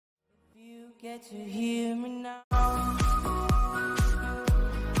Get to hear me now.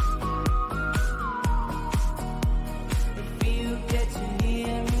 If you get to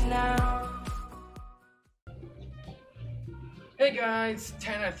hear me now. Hey guys,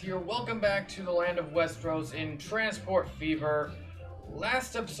 Tanetth here. Welcome back to the land of Westeros in Transport Fever.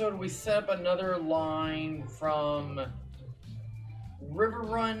 Last episode we set up another line from River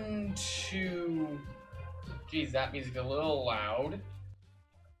Run to... Geez, that music's a little loud.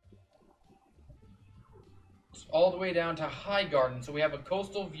 All the way down to High Garden. So we have a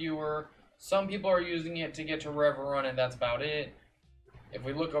coastal viewer. Some people are using it to get to River Run, and that's about it. If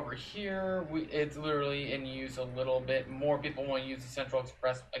we look over here, it's literally in use a little bit. More people want to use the Central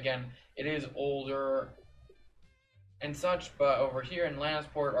Express. Again, it is older and such, but over here in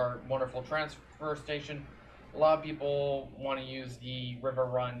Lannisport, our wonderful transfer station, a lot of people want to use the River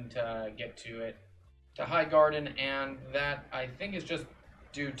Run to get to it, to High Garden, and that I think is just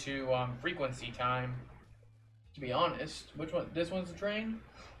due to frequency time. To be honest, which one? This one's the train?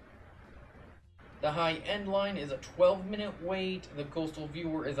 The high end line is a 12-minute wait. The coastal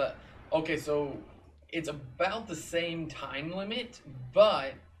viewer is a... Okay, so it's about the same time limit,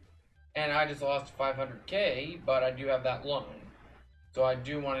 but... And I just lost 500k, but I do have that loan. So I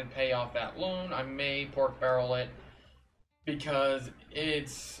do want to pay off that loan. I may pork barrel it, because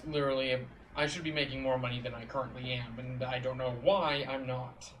it's literally... I should be making more money than I currently am, and I don't know why I'm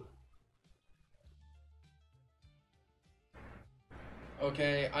not.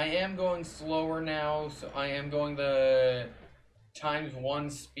 Okay, I am going slower now, so I am going the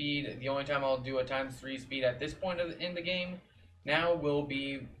 ×1 speed. The only time I'll do a ×3 speed at this point in the game now will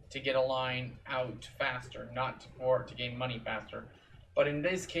be to get a line out faster, not to gain money faster. But in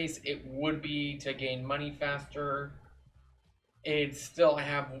this case, it would be to gain money faster. It's still, I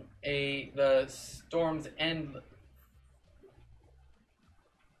have the Storm's End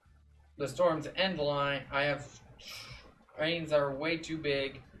line. I have trains that are way too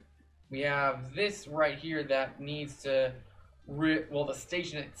big. We have this right here that needs to, well, the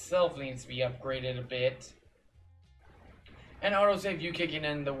station itself needs to be upgraded a bit. And autosave you kicking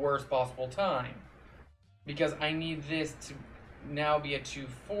in the worst possible time, because I need this to now be a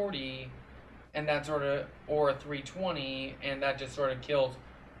 240, and that sort of, or a 320, and that just sort of kills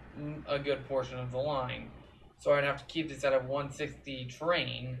a good portion of the line. So I'd have to keep this at a 160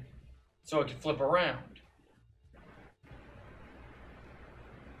 train so it could flip around.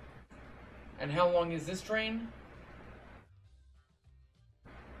 And how long is this train?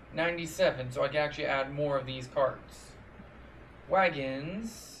 97, so I can actually add more of these carts.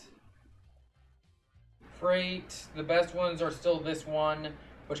 Wagons. Freight. The best ones are still this one,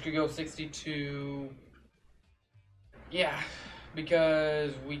 which could go 62. Yeah,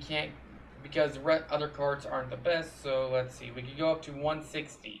 because we can't, because the other carts aren't the best, so let's see. We could go up to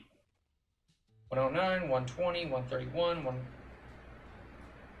 160. 109, 120, 131, 1...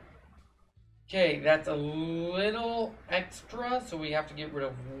 Okay, that's a little extra, so we have to get rid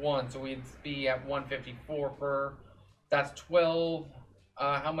of 1. So we'd be at 154 per. That's 12.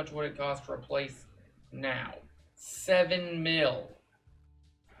 How much would it cost to replace now? 7 mil.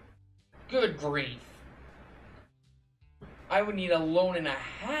 Good grief. I would need a loan and a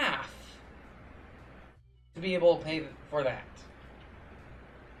half to be able to pay for that.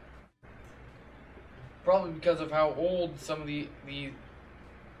 Probably because of how old some of the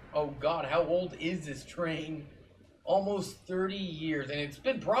oh god, how old is this train? Almost 30 years, and it's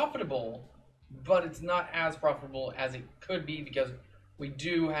been profitable, but it's not as profitable as it could be because we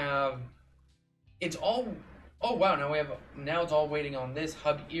do have, it's all, oh wow, now it's all waiting on this.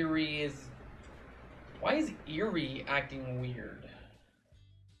 Hub Erie is, why is Erie acting weird?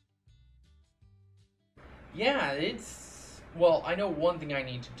 Yeah, it's, well, I know one thing I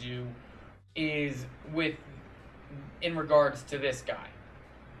need to do is in regards to this guy.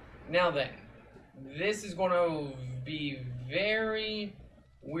 Now then, this is going to be very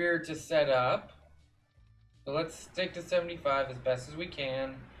weird to set up. So let's stick to 75 as best as we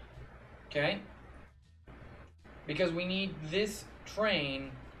can. Okay? Because we need this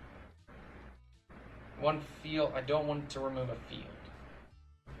train. One field. I don't want to remove a field.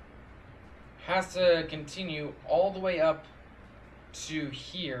 Has to continue all the way up to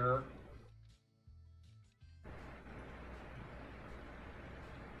here.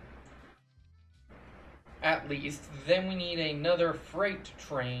 At least. Then we need another freight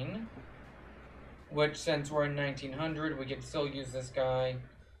train, which, since we're in 1900, we can still use this guy.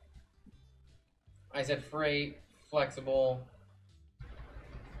 I said freight, flexible.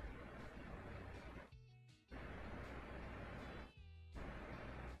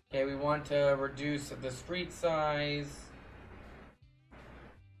 Okay, we want to reduce the street size.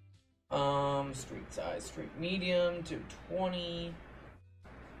 Street size, street medium to 20.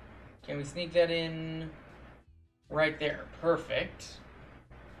 Can we sneak that in right there? Perfect.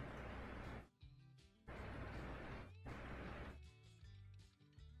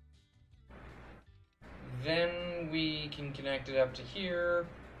 Then we can connect it up to here.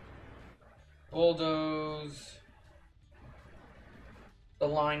 Bulldoze the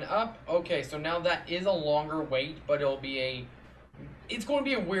line up. Okay, so now that is a longer wait, but it's going to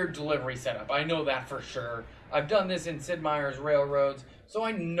be a weird delivery setup. I know that for sure. I've done this in Sid Meier's Railroads, so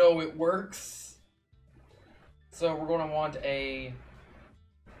I know it works. So we're going to want a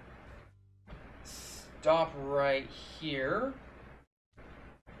stop right here.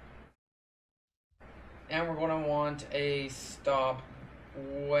 And we're going to want a stop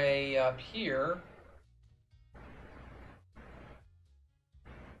way up here.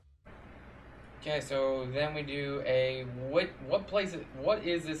 Okay, so then we do a what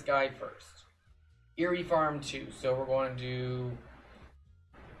is this guy first? Erie Farm 2. So we're going to do,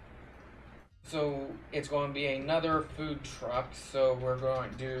 so it's going to be another food truck. So we're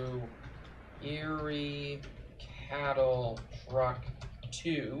going to do Erie Cattle Truck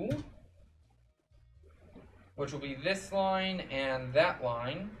 2, which will be this line and that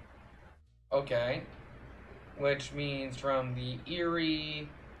line. Okay, which means from the Erie,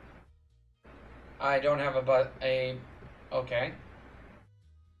 I don't have okay.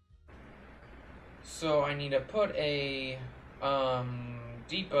 So I need to put a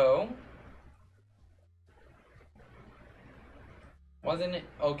depot. Wasn't it?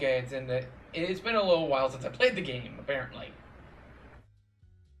 Okay, it's been a little while since I played the game, apparently.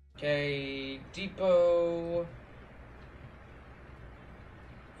 Okay, depot.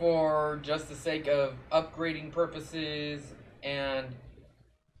 For just the sake of upgrading purposes, and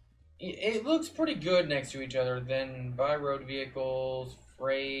it looks pretty good next to each other. Then by road vehicles,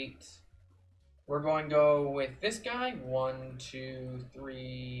 freight. We're going to go with this guy. 1, 2,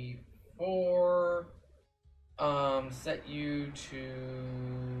 3, 4. Set you to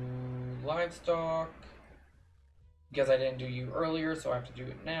livestock because I didn't do you earlier, so I have to do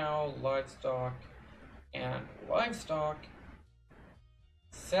it now. Livestock and livestock.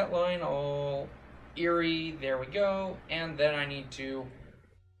 Set line all Erie. There we go. And then I need to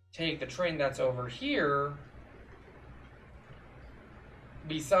take the train that's over here.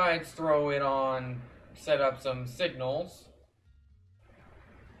 Besides throw it on, set up some signals.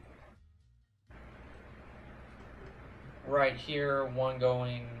 Right here, one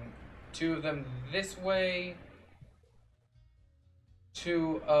going, 2 of them this way,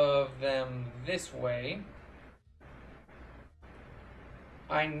 2 of them this way.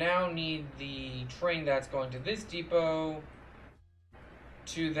 I now need the train that's going to this depot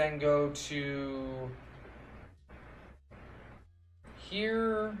to then go to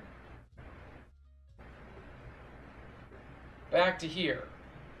here, back to here.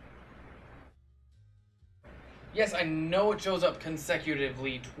 Yes, I know it shows up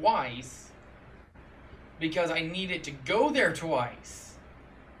consecutively twice because I need it to go there twice.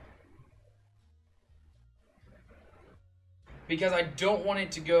 Because I don't want it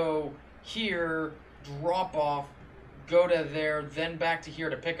to go here, drop off, go to there, then back to here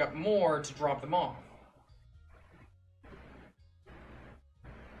to pick up more to drop them off.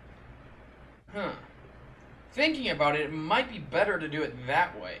 Huh. Thinking about it, it might be better to do it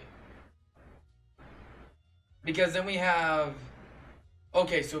that way. Because then we have...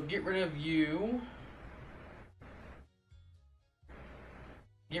 Okay, so get rid of you.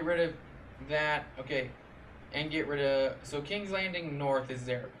 Get rid of that. Okay. And get rid of... So King's Landing North is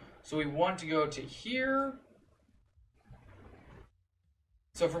there. So we want to go to here.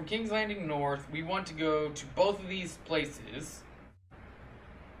 So from King's Landing North, we want to go to both of these places.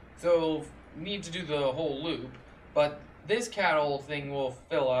 So need to do the whole loop. But this cattle thing will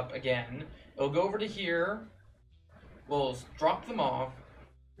fill up again. It'll go over to here. We'll drop them off.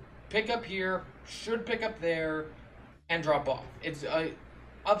 Pick up here. Should pick up there. And drop off. It's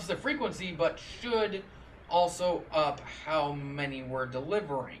ups the frequency, but should also up how many we're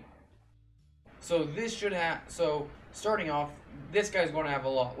delivering. So this should have... So starting off, this guy's going to have a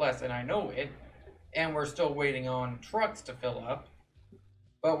lot less, and I know it. And we're still waiting on trucks to fill up.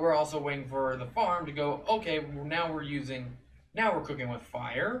 But we're also waiting for the farm to go, okay, now we're cooking with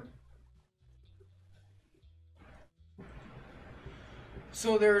fire.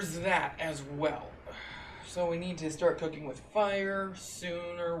 So there's that as well. So we need to start cooking with fire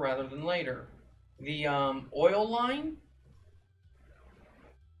sooner rather than later. The oil line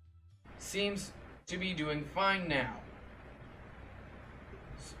seems to be doing fine now.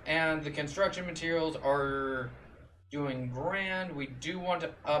 And the construction materials are doing grand. We do want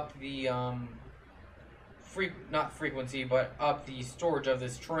to up the not frequency, but up the storage of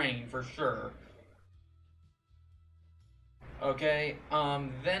this train for sure. Okay,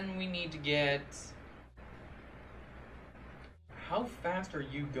 then we need to get... How fast are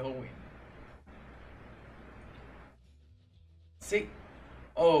you going? See...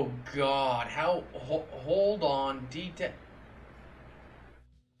 Oh god, how... hold on, detail...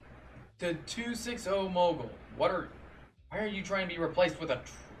 The 260 Mogul. What are... Why are you trying to be replaced with a...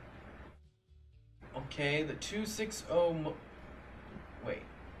 Okay, the 260... Wait.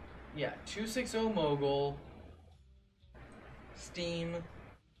 Yeah, 260 Mogul... Steam.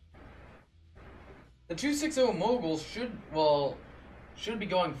 The 260 Mogul should be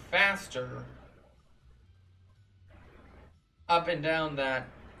going faster up and down that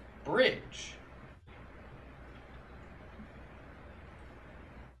bridge.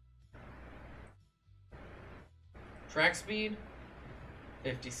 Track speed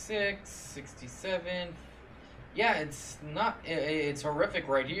 56, 67. Yeah, it's not, it's horrific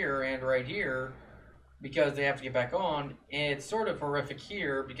right here and right here because they have to get back on. It's sort of horrific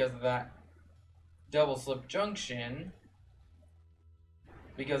here because of that double slip junction,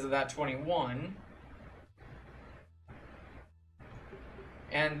 because of that 21,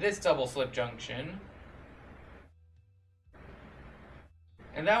 and this double slip junction.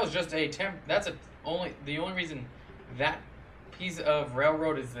 And that was just a that's the only reason that piece of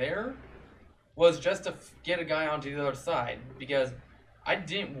railroad is there was just to get a guy onto the other side, because I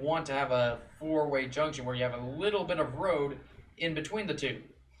didn't want to have a four-way junction where you have a little bit of road in between the two.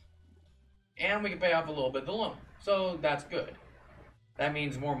 And we can pay off a little bit of the loan. So that's good. That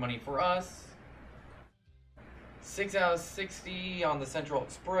means more money for us. 6 out of 60 on the Central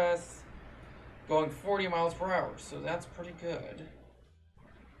Express. Going 40 miles per hour. So that's pretty good.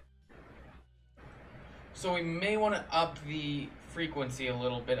 So we may want to up the frequency a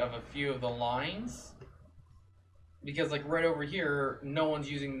little bit of a few of the lines. Because like right over here, no one's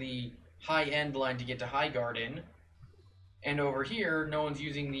using the high-end line to get to High Garden. And over here, no one's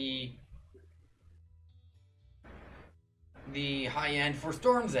using the high-end for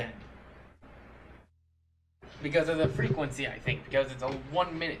Storm's End. Because of the frequency, I think. Because it's a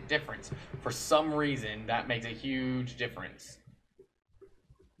 1 minute difference. For some reason, that makes a huge difference.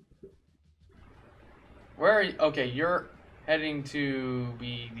 Where are you? Okay, you're heading to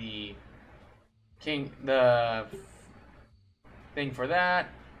be the thing for that.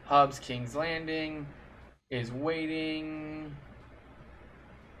 Hub's King's Landing is waiting.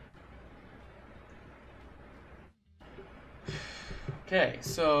 Okay,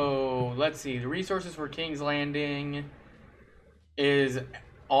 so let's see. The resources for King's Landing is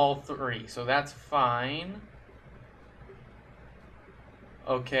all 3, so that's fine.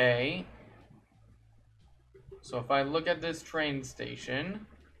 Okay. So if I look at this train station,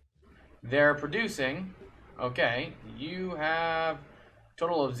 they're producing. Okay, you have a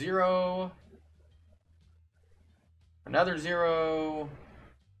total of 0, another 0,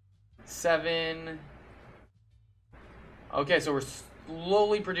 7. Okay, so we're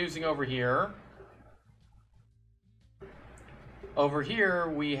slowly producing over here. Over here,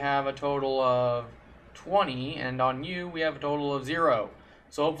 we have a total of 20, and on you, we have a total of 0.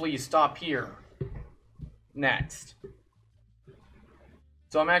 So hopefully you stop here next.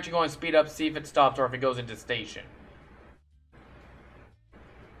 So I'm actually going to speed up, see if it stops or if it goes into station.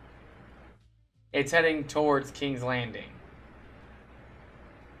 It's heading towards King's Landing.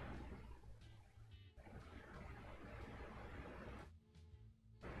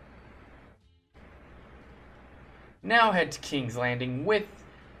 Now head to King's Landing with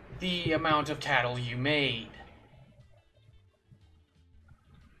the amount of cattle you made.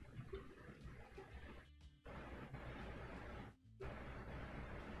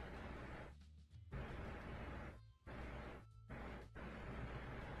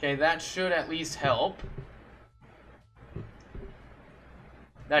 Okay, that should at least help.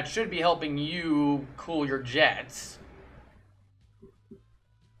 That should be helping you cool your jets.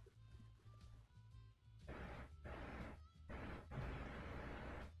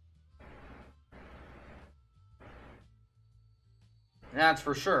 That's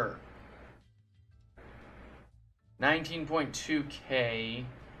for sure. 19.2k.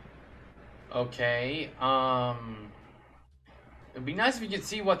 Okay, it'd be nice if you could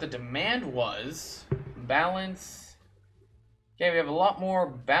see what the demand was. Balance. Okay, we have a lot more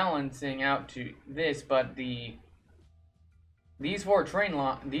balancing out to this, but these four train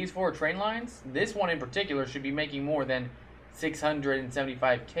lines, this one in particular should be making more than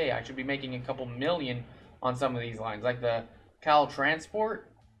 675k. I should be making a couple million on some of these lines, like the Cal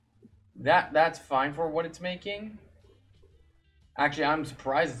Transport. That's fine for what it's making. Actually, I'm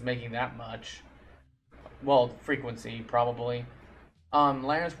surprised it's making that much. Well, frequency, probably.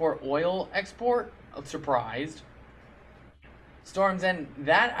 Landsport oil export? Surprised. Storm's End,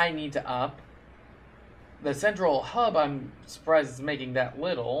 that I need to up. The central hub, I'm surprised it's making that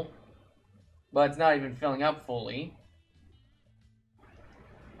little. But it's not even filling up fully.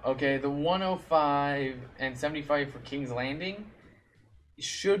 Okay, the 105 and 75 for King's Landing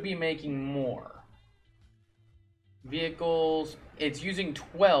should be making more. Vehicles, it's using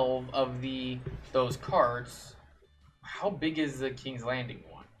 12 of those carts. How big is the King's Landing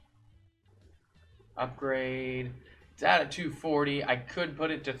one? Upgrade. It's at 240. I could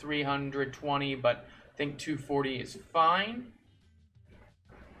put it to 320, but I think 240 is fine.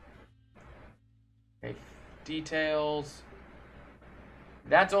 Okay, details.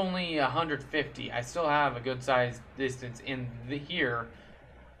 That's only 150. I still have a good sized distance in here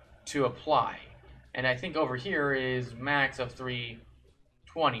to apply. And I think over here is max of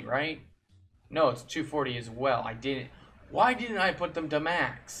 320, right? No, it's 240 as well. Why didn't I put them to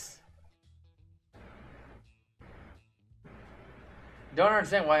max? Don't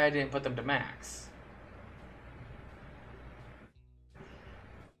understand why I didn't put them to max.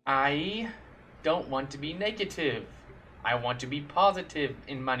 I don't want to be negative. I want to be positive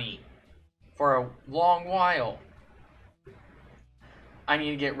in money for a long while. I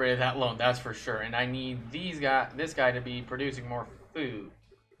need to get rid of that loan, that's for sure. And I need this guy to be producing more food.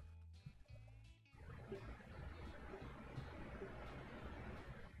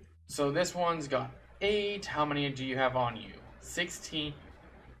 So this one's got 8. How many do you have on you? 16.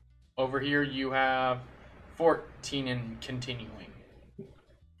 Over here you have 14 and continuing.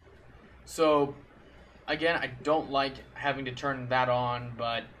 So again, I don't like having to turn that on,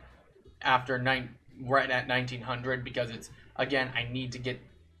 but after right at 1900, because it's, again, I need to get,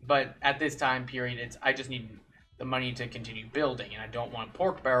 but at this time period, I just need the money to continue building, and I don't want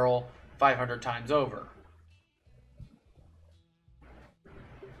pork barrel 500 times over.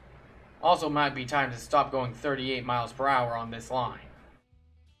 Also, might be time to stop going 38 miles per hour on this line.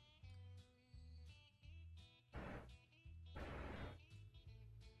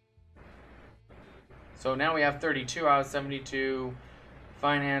 So now we have 32 out of 72.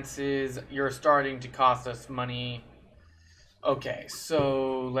 Finances, you're starting to cost us money. Okay,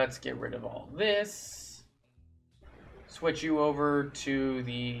 so let's get rid of all this. Switch you over to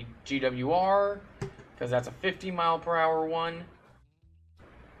the GWR, because that's a 50 mile per hour one.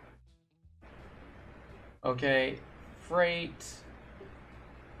 Okay, freight.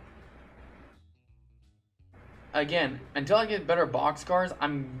 Again, until I get better boxcars,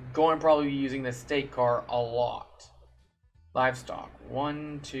 I'm going to probably be using the state car a lot. Livestock,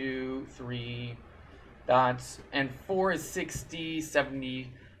 1, 2, 3, and 4 is 60,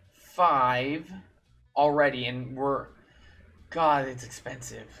 75 already, and God, it's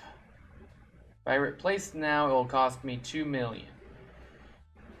expensive. If I replace now, it will cost me 2 million.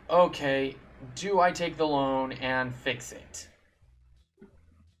 Okay, do I take the loan and fix it?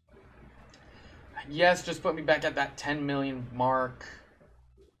 Yes, just put me back at that 10 million mark.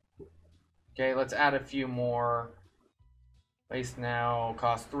 Okay, let's add a few more. Place now,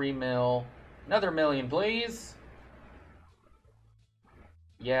 cost 3 mil. Another million, please.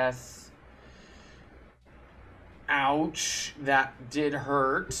 Yes. Ouch, that did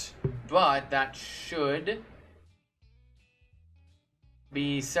hurt, but that should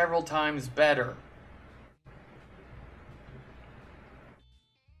be several times better.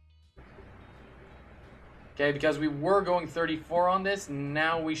 Okay, because we were going 34 on this,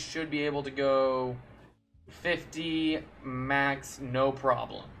 now we should be able to go 50 max, no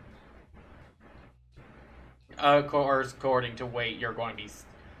problem. Of course, according to weight, you're going to be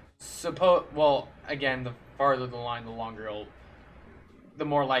well, again, the farther the line, the longer the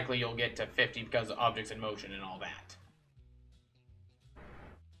more likely you'll get to 50 because of objects in motion and all that.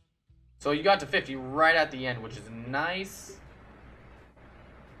 So you got to 50 right at the end, which is nice.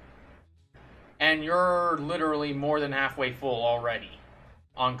 And you're literally more than halfway full already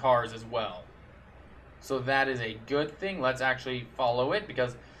on cars as well. So that is a good thing. Let's actually follow it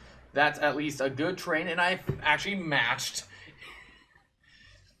because that's at least a good train. And I've actually matched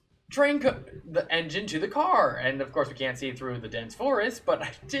the engine to the car. And of course we can't see through the dense forest, but I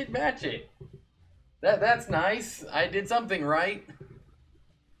did match it. That's nice. I did something right.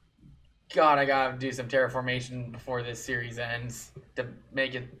 God, I gotta do some terraformation before this series ends to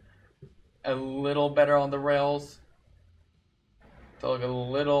make it a little better on the rails, to look a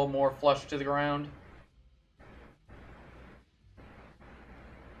little more flush to the ground.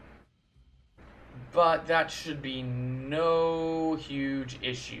 But that should be no huge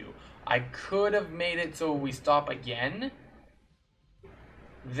issue. I could have made it so we stop again,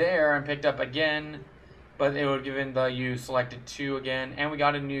 there and picked up again, but it would have given the you selected 2 again, and we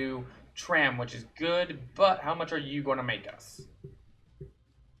got a new tram, which is good, but how much are you going to make us?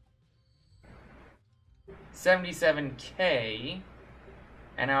 77K,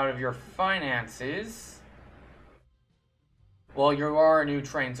 and out of your finances, well, you are a new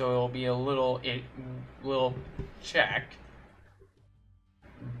train, so it'll be a little check.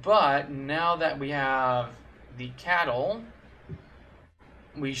 But now that we have the cattle,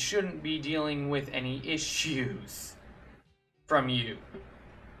 we shouldn't be dealing with any issues from you.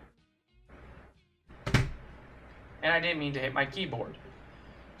 And I didn't mean to hit my keyboard.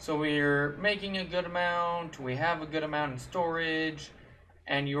 So we're making a good amount, we have a good amount in storage,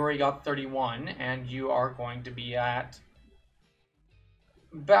 and you already got 31, and you are going to be at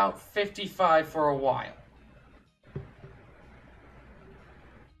about 55 for a while.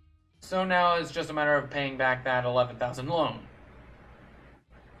 So now it's just a matter of paying back that 11,000 loan.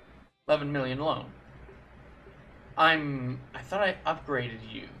 11 million loan. I thought I upgraded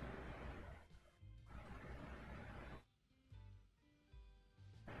you.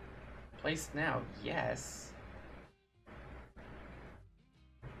 Place now, yes.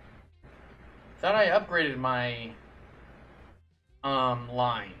 Thought I upgraded my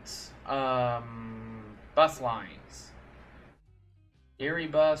lines. Bus lines. Erie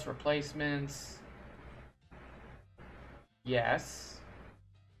bus replacements. Yes.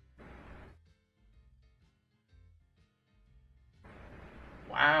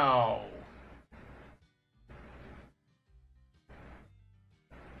 Wow.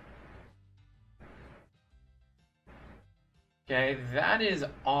 Okay, that is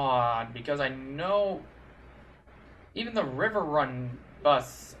odd because I know even the River Run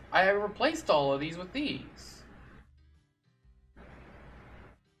bus, I replaced all of these with these.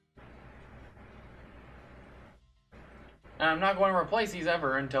 And I'm not going to replace these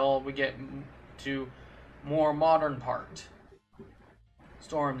ever until we get to more modern part.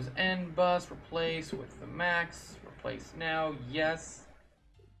 Storm's End bus, replace with the Max, replace now, yes.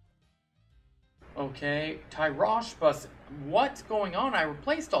 Okay, Tyrosh bus, what's going on? I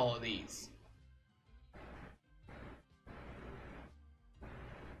replaced all of these.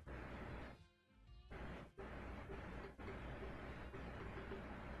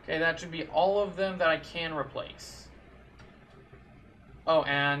 Okay, that should be all of them that I can replace. Oh,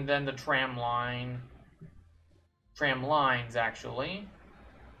 and then the tram line. Tram lines, actually.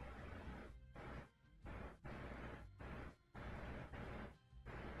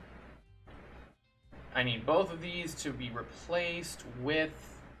 I need both of these to be replaced with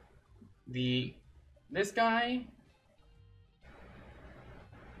this guy.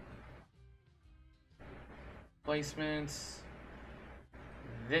 Placements.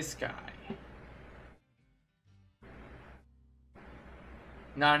 This guy.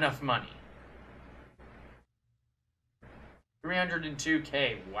 Not enough money.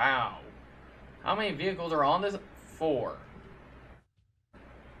 302K. Wow. How many vehicles are on this? 4.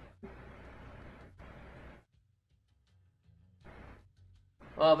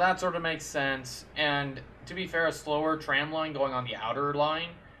 Well, that sort of makes sense. And to be fair, a slower tram line going on the outer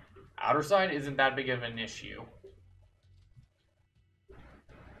side, isn't that big of an issue.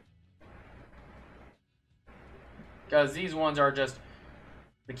 Because these ones are just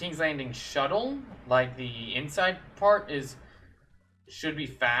the King's Landing shuttle, like the inside part should be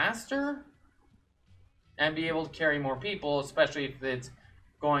faster and be able to carry more people, especially if it's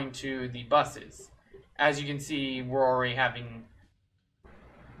going to the buses. As you can see, we're already having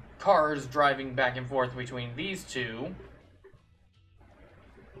cars driving back and forth between these two.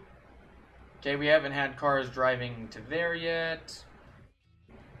 Okay, we haven't had cars driving to there yet.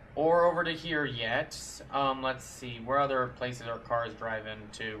 Or over to here yet. Let's see, where other places are cars driving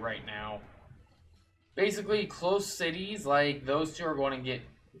to right now? Basically, close cities, like those two are going to get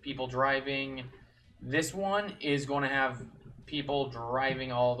people driving. This one is going to have people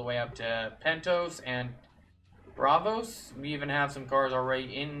driving all the way up to Pentos and Bravos. We even have some cars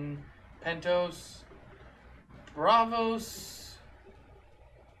already in Pentos. Bravos.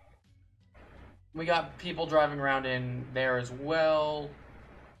 We got people driving around in there as well.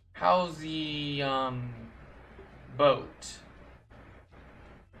 How's the boat?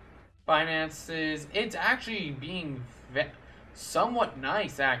 Finances. It's actually being somewhat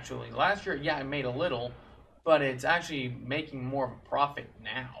nice, actually. Last year, yeah, I made a little, but it's actually making more of a profit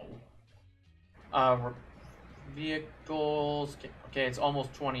now. Vehicles. Okay, it's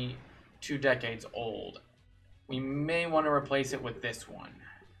almost 22 decades old. We may want to replace it with this one.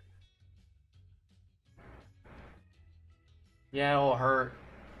 Yeah, it'll hurt.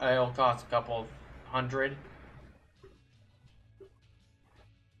 It'll cost a couple of hundred.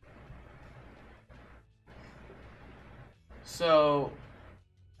 So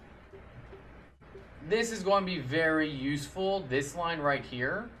this is going to be very useful. This line right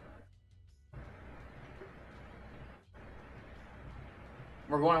here.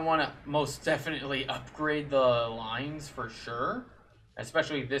 We're going to want to most definitely upgrade the lines for sure.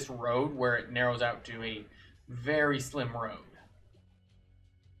 Especially this road where it narrows out to a very slim road.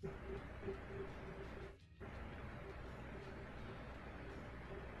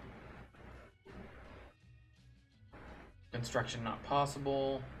 Construction not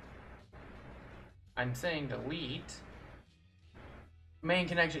possible. I'm saying delete. Main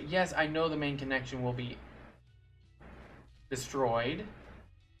connection. Yes, I know the main connection will be destroyed.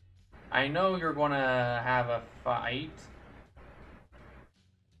 I know you're going to have a fight.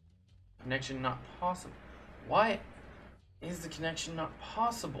 Connection not possible. Why is the connection not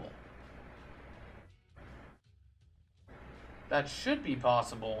possible? That should be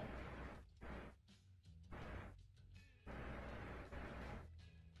possible.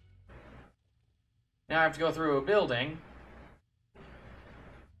 Now I have to go through a building.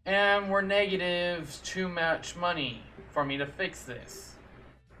 And we're negative too much money for me to fix this.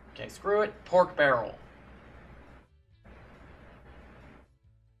 Okay, screw it. Pork barrel.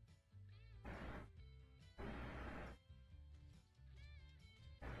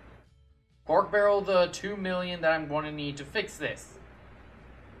 Pork barrel the 2 million that I'm going to need to fix this.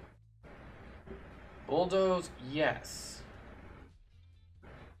 Bulldoze, yes.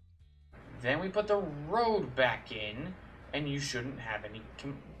 Then we put the road back in, and you shouldn't have any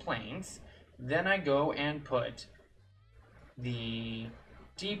complaints. Then I go and put the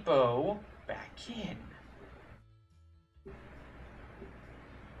depot back in.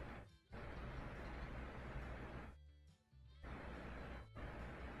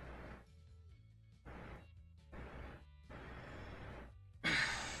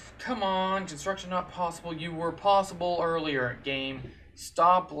 Come on, construction not possible. You were possible earlier, game.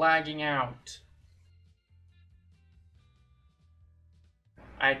 Stop lagging out.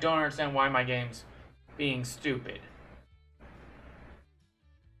 I don't understand why my game's being stupid.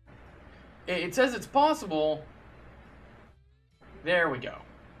 It says it's possible. There we go.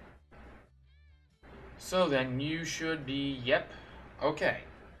 So then you should be, yep, okay.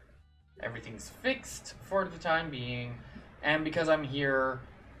 Everything's fixed for the time being. And because I'm here,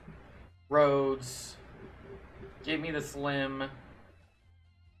 roads, give me the slim,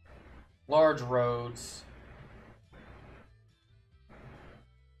 large roads.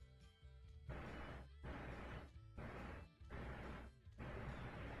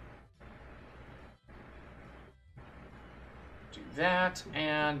 Do that,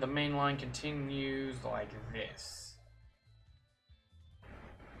 and the main line continues like this.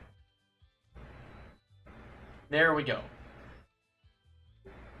 There we go.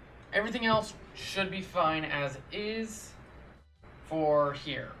 Everything else should be fine as is for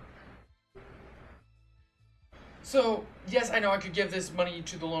here. So, yes, I know I could give this money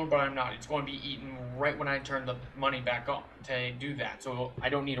to the loan, but I'm not. It's going to be eaten right when I turn the money back on to do that. So I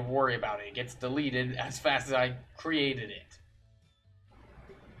don't need to worry about it. It gets deleted as fast as I created it.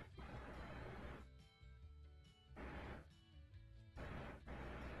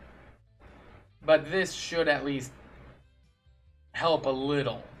 But this should at least help a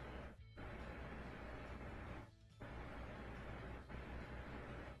little.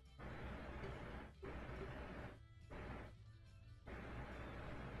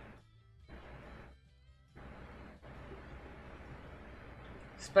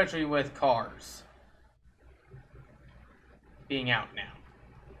 Especially with cars being out now.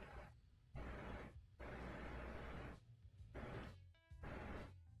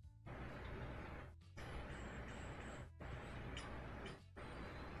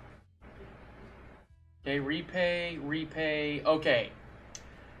 Okay, repay. Okay.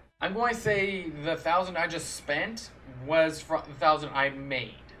 I'm going to say the 1,000 I just spent was from the 1,000 I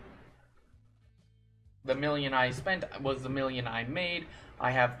made. The million I spent was the million I made. I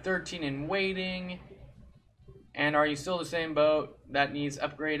have 13 in waiting. And are you still the same boat? That needs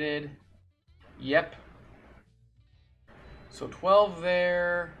upgraded. Yep. So 12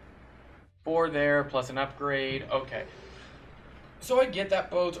 there, 4 there, plus an upgrade. Okay. So I get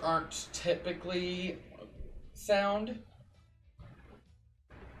that boats aren't typically sound.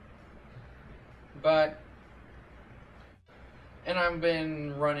 But, and I've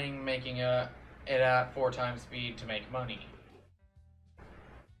been making it at 4 times speed to make money.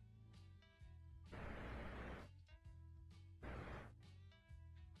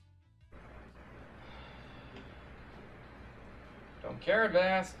 Don't care,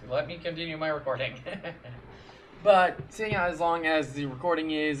 Vast. Let me continue my recording. But seeing as long as the recording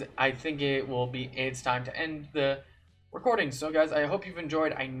is, I think it's time to end the recording. So guys, I hope you've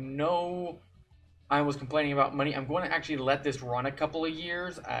enjoyed. I know I was complaining about money. I'm going to actually let this run a couple of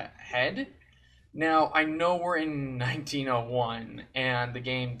years ahead. Now, I know we're in 1901, and the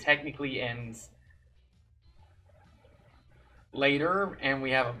game technically ends later, and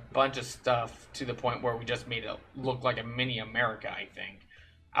we have a bunch of stuff to the point where we just made it look like a mini America, I think,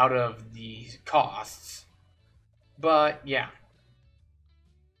 out of the costs. But, yeah.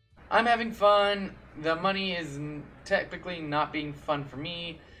 I'm having fun. The money is technically not being fun for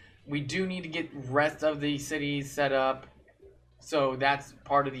me. We do need to get rest of the cities set up. So that's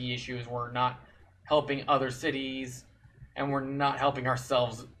part of the issue, is we're not helping other cities, and we're not helping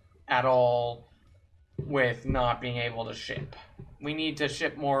ourselves at all with not being able to ship. We need to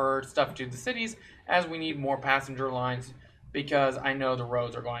ship more stuff to the cities, as we need more passenger lines, because I know the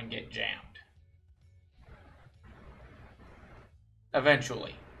roads are going to get jammed.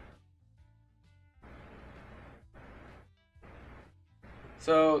 Eventually.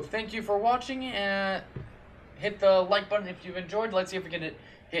 So, thank you for watching, and hit the like button if you've enjoyed. Let's see if we can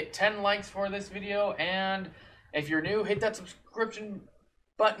hit 10 likes for this video, and if you're new, hit that subscription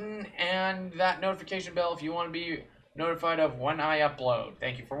button and that notification bell if you want to be notified of when I upload.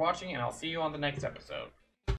 Thank you for watching, and I'll see you on the next episode.